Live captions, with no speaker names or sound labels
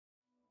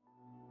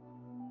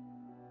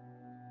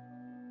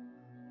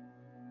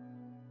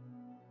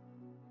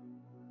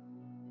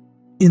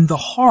In the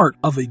heart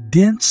of a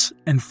dense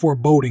and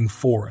foreboding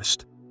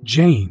forest,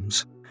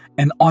 James,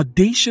 an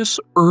audacious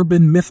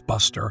urban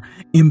mythbuster,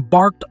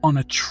 embarked on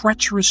a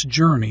treacherous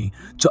journey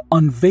to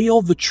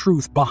unveil the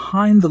truth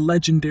behind the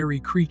legendary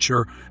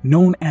creature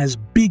known as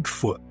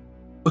Bigfoot.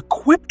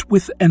 Equipped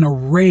with an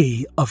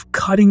array of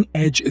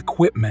cutting-edge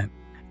equipment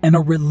and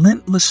a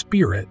relentless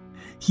spirit,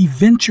 he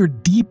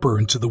ventured deeper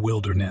into the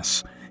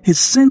wilderness,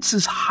 his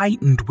senses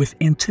heightened with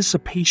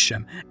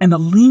anticipation and a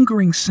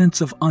lingering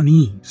sense of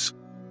unease.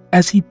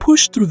 As he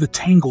pushed through the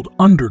tangled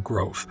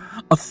undergrowth,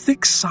 a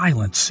thick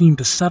silence seemed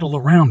to settle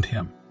around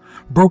him,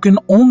 broken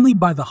only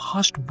by the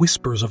hushed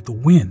whispers of the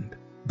wind.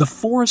 The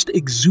forest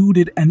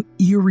exuded an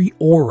eerie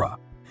aura,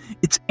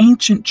 its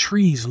ancient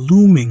trees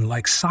looming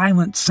like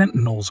silent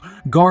sentinels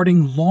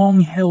guarding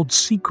long-held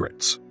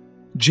secrets.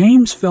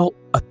 James felt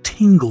a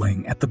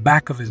tingling at the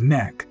back of his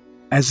neck,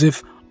 as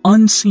if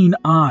unseen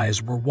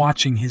eyes were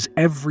watching his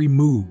every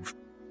move.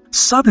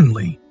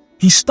 Suddenly,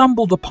 he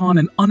stumbled upon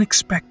an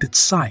unexpected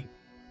sight.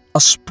 A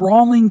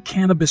sprawling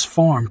cannabis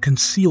farm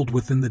concealed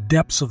within the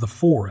depths of the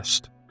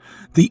forest.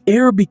 The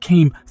air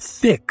became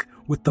thick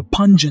with the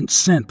pungent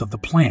scent of the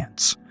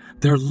plants,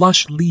 their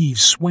lush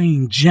leaves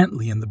swaying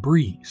gently in the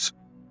breeze.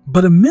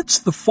 But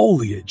amidst the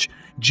foliage,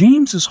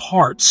 James's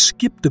heart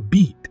skipped a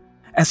beat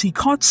as he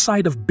caught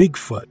sight of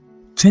Bigfoot,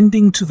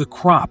 tending to the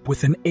crop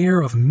with an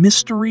air of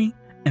mystery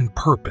and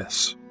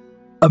purpose.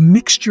 A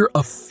mixture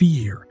of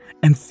fear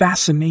and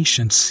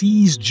fascination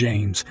seized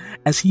James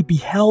as he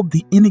beheld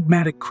the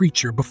enigmatic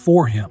creature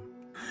before him.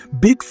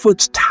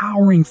 Bigfoot's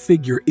towering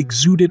figure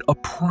exuded a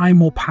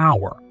primal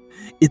power,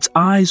 its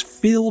eyes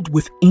filled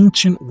with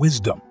ancient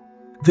wisdom.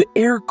 The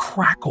air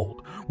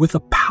crackled with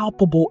a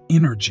palpable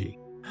energy,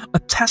 a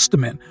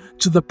testament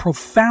to the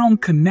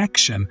profound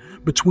connection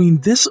between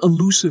this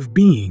elusive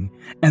being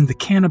and the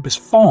cannabis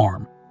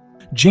farm.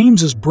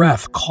 James's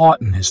breath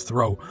caught in his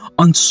throat,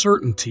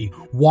 uncertainty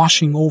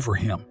washing over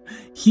him.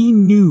 He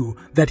knew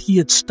that he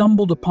had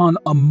stumbled upon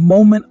a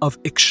moment of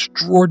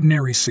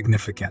extraordinary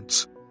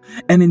significance,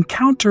 an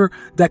encounter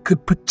that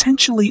could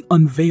potentially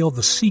unveil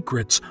the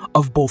secrets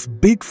of both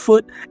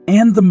Bigfoot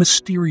and the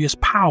mysterious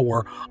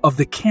power of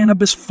the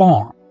cannabis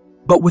farm.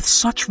 But with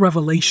such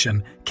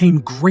revelation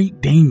came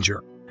great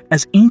danger,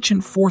 as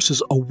ancient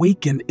forces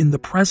awakened in the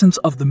presence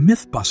of the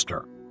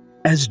Mythbuster.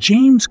 As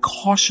James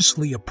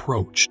cautiously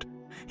approached,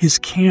 his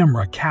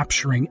camera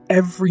capturing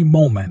every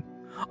moment,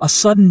 a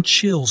sudden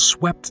chill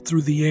swept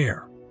through the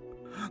air.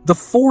 The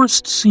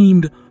forest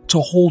seemed to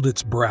hold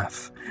its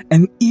breath,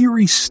 an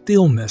eerie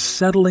stillness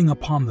settling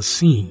upon the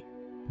scene.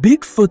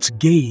 Bigfoot's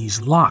gaze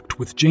locked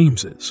with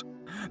James's,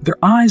 their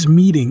eyes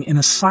meeting in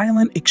a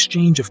silent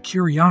exchange of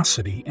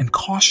curiosity and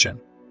caution.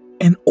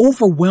 An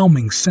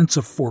overwhelming sense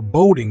of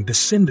foreboding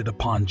descended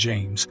upon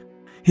James,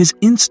 his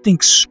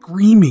instincts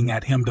screaming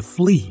at him to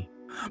flee.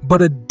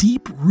 But a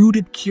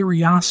deep-rooted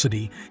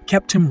curiosity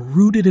kept him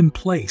rooted in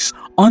place,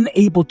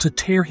 unable to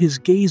tear his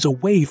gaze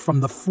away from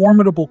the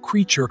formidable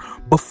creature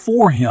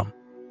before him.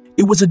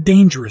 It was a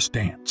dangerous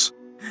dance,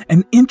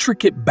 an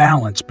intricate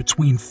balance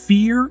between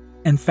fear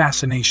and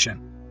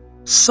fascination.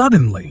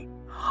 Suddenly,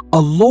 a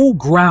low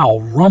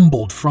growl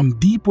rumbled from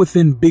deep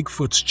within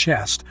Bigfoot's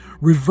chest,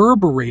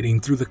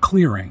 reverberating through the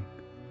clearing.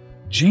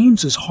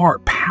 James's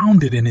heart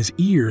pounded in his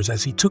ears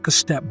as he took a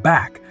step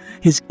back,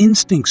 his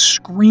instincts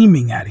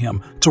screaming at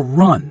him to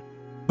run.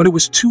 But it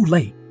was too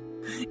late.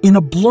 In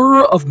a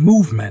blur of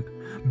movement,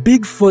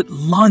 Bigfoot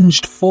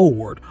lunged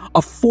forward,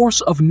 a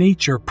force of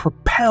nature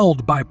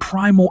propelled by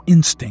primal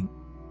instinct.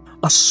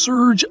 A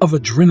surge of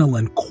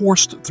adrenaline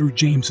coursed through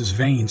James's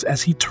veins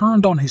as he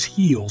turned on his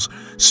heels,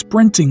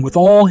 sprinting with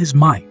all his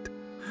might.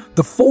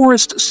 The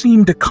forest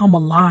seemed to come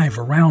alive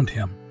around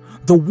him,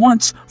 the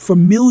once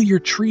familiar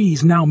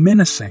trees now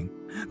menacing,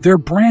 their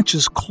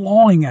branches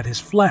clawing at his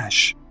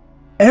flesh.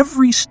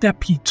 Every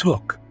step he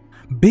took,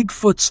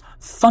 Bigfoot's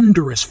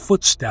thunderous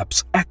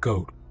footsteps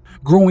echoed,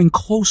 growing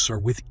closer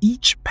with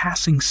each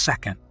passing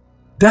second.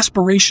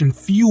 Desperation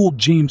fueled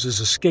James's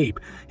escape,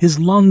 his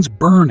lungs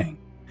burning,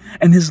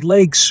 and his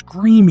legs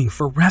screaming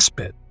for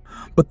respite.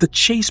 But the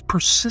chase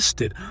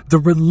persisted, the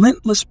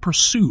relentless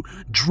pursuit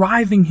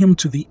driving him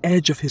to the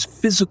edge of his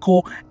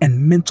physical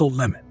and mental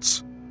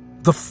limits.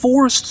 The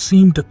forest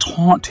seemed to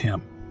taunt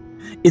him,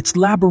 its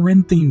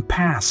labyrinthine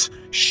paths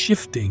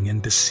shifting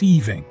and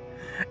deceiving,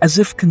 as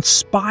if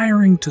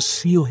conspiring to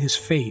seal his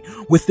fate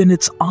within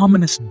its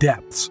ominous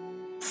depths.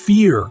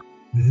 Fear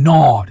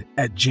gnawed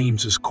at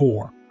James's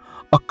core,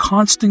 a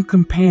constant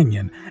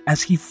companion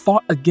as he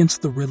fought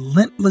against the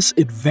relentless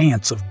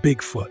advance of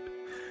Bigfoot.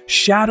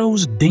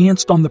 Shadows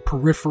danced on the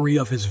periphery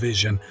of his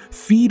vision,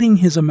 feeding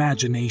his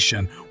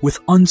imagination with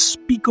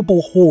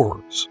unspeakable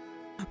horrors.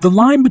 The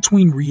line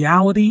between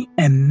reality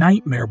and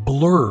nightmare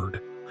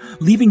blurred,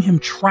 leaving him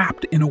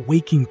trapped in a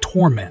waking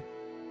torment.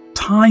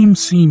 Time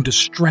seemed to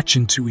stretch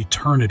into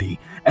eternity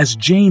as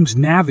James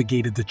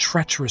navigated the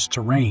treacherous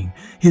terrain,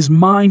 his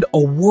mind a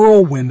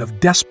whirlwind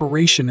of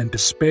desperation and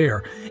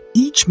despair.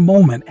 Each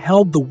moment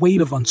held the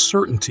weight of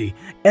uncertainty,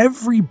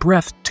 every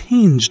breath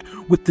tinged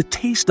with the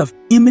taste of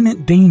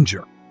imminent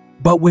danger.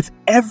 But with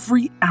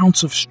every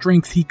ounce of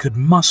strength he could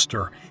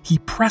muster, he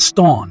pressed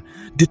on,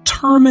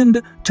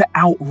 determined to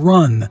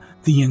outrun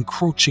the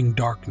encroaching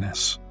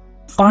darkness.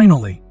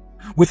 Finally,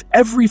 with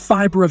every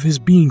fiber of his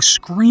being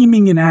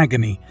screaming in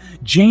agony,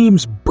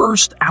 James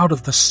burst out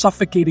of the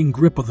suffocating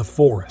grip of the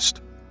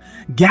forest.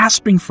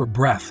 Gasping for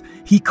breath,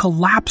 he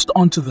collapsed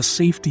onto the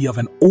safety of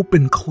an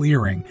open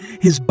clearing,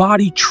 his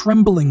body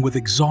trembling with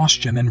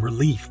exhaustion and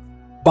relief.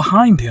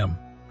 Behind him,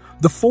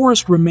 the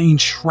forest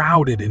remained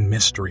shrouded in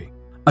mystery,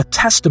 a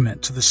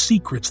testament to the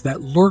secrets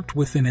that lurked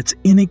within its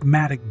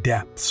enigmatic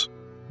depths.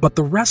 But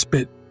the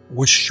respite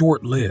was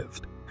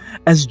short-lived.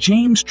 As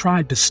James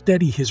tried to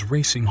steady his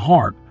racing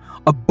heart,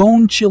 a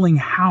bone-chilling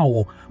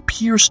howl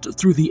pierced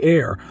through the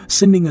air,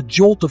 sending a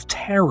jolt of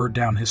terror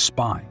down his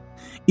spine.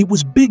 It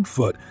was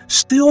Bigfoot,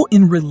 still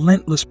in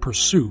relentless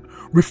pursuit,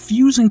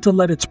 refusing to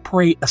let its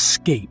prey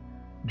escape.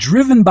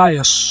 Driven by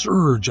a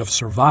surge of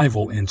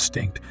survival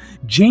instinct,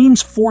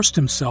 James forced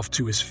himself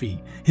to his feet,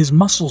 his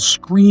muscles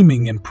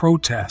screaming in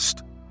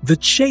protest. The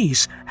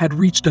chase had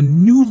reached a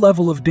new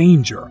level of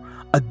danger,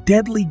 a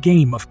deadly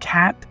game of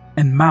cat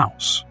and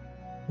mouse.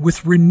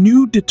 With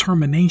renewed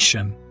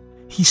determination,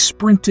 he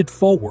sprinted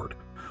forward,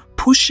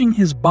 pushing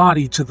his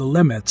body to the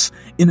limits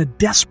in a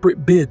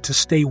desperate bid to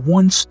stay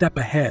one step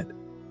ahead.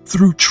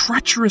 Through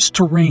treacherous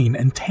terrain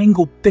and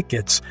tangled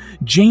thickets,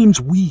 James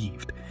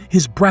weaved,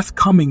 his breath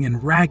coming in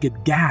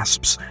ragged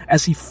gasps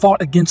as he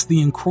fought against the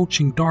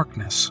encroaching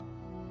darkness.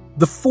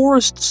 The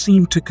forest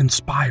seemed to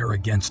conspire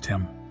against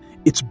him,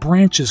 its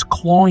branches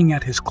clawing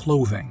at his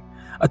clothing,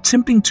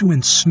 attempting to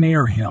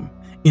ensnare him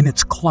in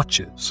its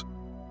clutches.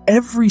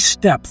 Every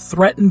step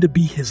threatened to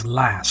be his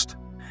last.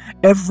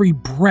 Every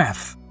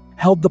breath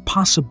held the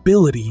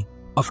possibility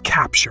of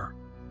capture.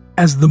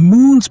 As the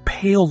moon's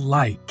pale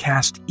light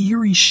cast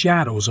eerie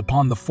shadows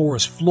upon the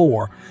forest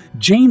floor,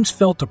 James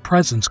felt a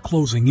presence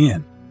closing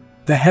in,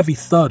 the heavy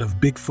thud of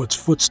Bigfoot's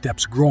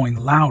footsteps growing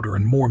louder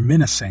and more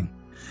menacing.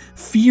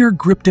 Fear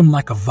gripped him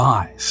like a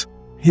vise,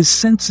 his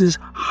senses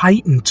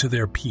heightened to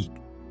their peak.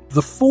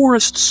 The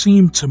forest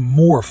seemed to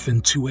morph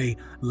into a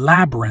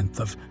labyrinth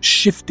of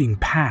shifting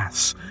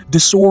paths,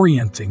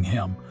 disorienting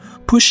him,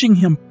 pushing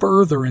him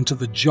further into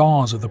the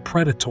jaws of the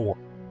predator.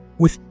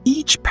 With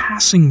each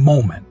passing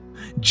moment,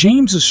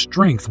 James's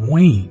strength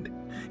waned,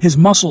 his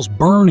muscles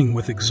burning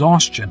with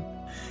exhaustion.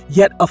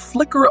 Yet a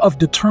flicker of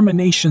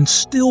determination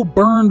still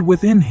burned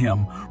within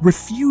him,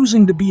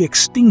 refusing to be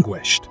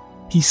extinguished.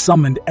 He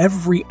summoned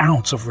every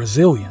ounce of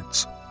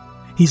resilience,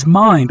 his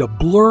mind a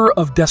blur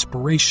of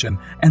desperation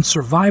and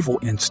survival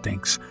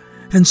instincts.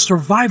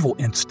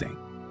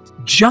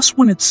 Just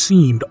when it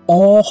seemed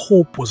all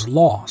hope was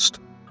lost,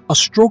 a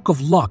stroke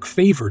of luck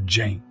favored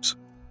James.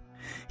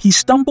 He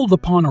stumbled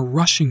upon a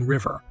rushing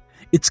river,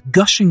 its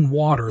gushing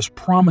waters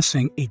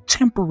promising a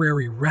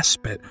temporary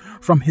respite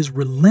from his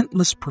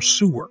relentless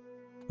pursuer.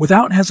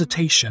 Without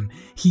hesitation,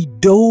 he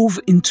dove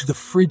into the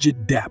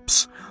frigid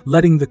depths,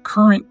 letting the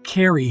current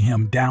carry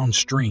him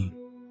downstream.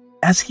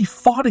 As he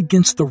fought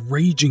against the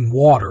raging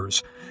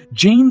waters,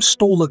 James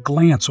stole a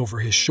glance over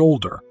his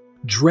shoulder,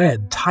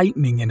 dread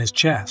tightening in his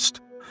chest.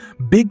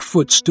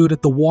 Bigfoot stood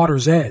at the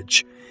water's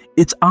edge,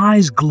 its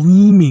eyes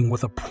gleaming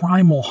with a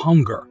primal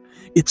hunger,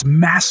 its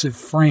massive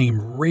frame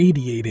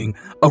radiating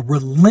a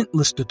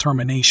relentless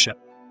determination.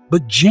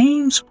 But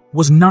James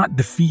was not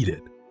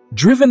defeated.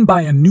 Driven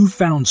by a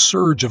newfound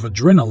surge of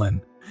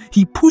adrenaline,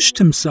 he pushed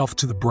himself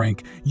to the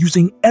brink,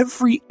 using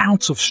every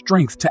ounce of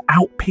strength to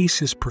outpace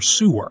his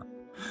pursuer.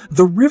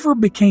 The river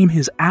became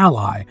his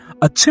ally,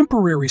 a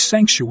temporary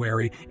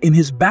sanctuary in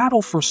his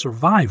battle for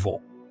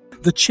survival.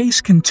 The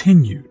chase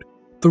continued,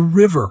 the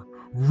river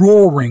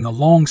roaring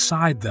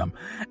alongside them,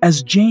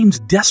 as James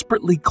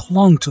desperately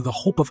clung to the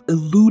hope of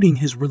eluding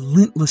his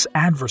relentless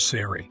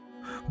adversary.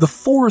 The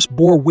forest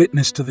bore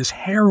witness to this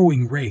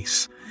harrowing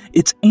race,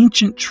 its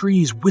ancient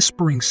trees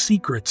whispering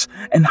secrets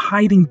and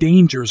hiding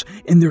dangers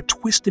in their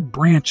twisted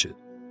branches.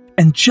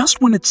 And just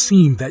when it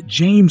seemed that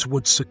James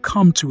would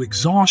succumb to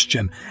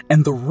exhaustion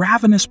and the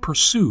ravenous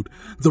pursuit,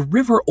 the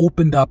river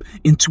opened up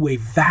into a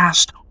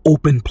vast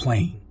open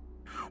plain.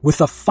 With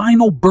a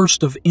final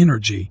burst of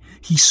energy,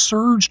 he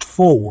surged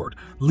forward,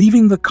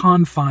 leaving the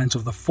confines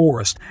of the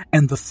forest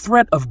and the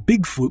threat of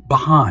Bigfoot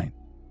behind.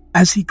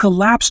 As he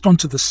collapsed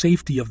onto the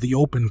safety of the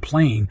open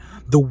plain,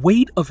 the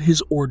weight of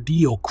his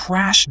ordeal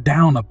crashed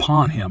down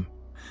upon him.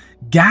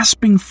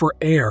 Gasping for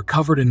air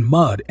covered in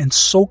mud and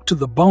soaked to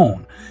the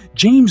bone,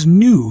 James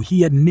knew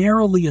he had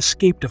narrowly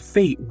escaped a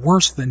fate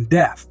worse than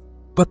death.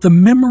 But the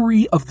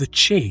memory of the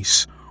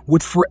chase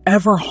would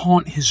forever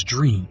haunt his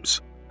dreams,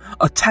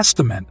 a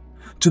testament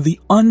to the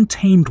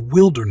untamed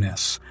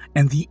wilderness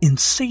and the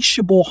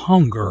insatiable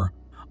hunger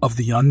of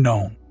the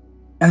unknown.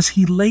 As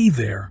he lay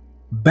there,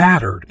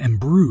 battered and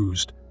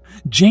bruised,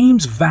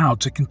 James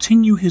vowed to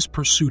continue his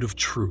pursuit of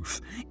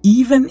truth,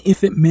 even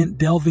if it meant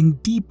delving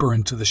deeper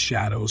into the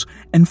shadows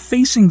and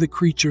facing the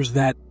creatures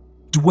that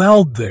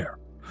dwelled there.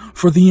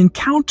 For the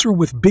encounter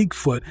with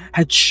Bigfoot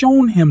had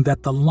shown him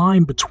that the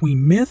line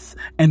between myth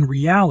and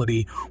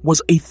reality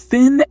was a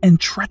thin and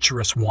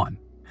treacherous one.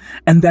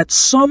 and that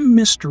some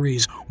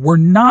mysteries were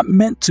not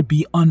meant to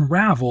be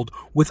unraveled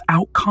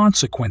without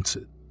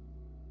consequences.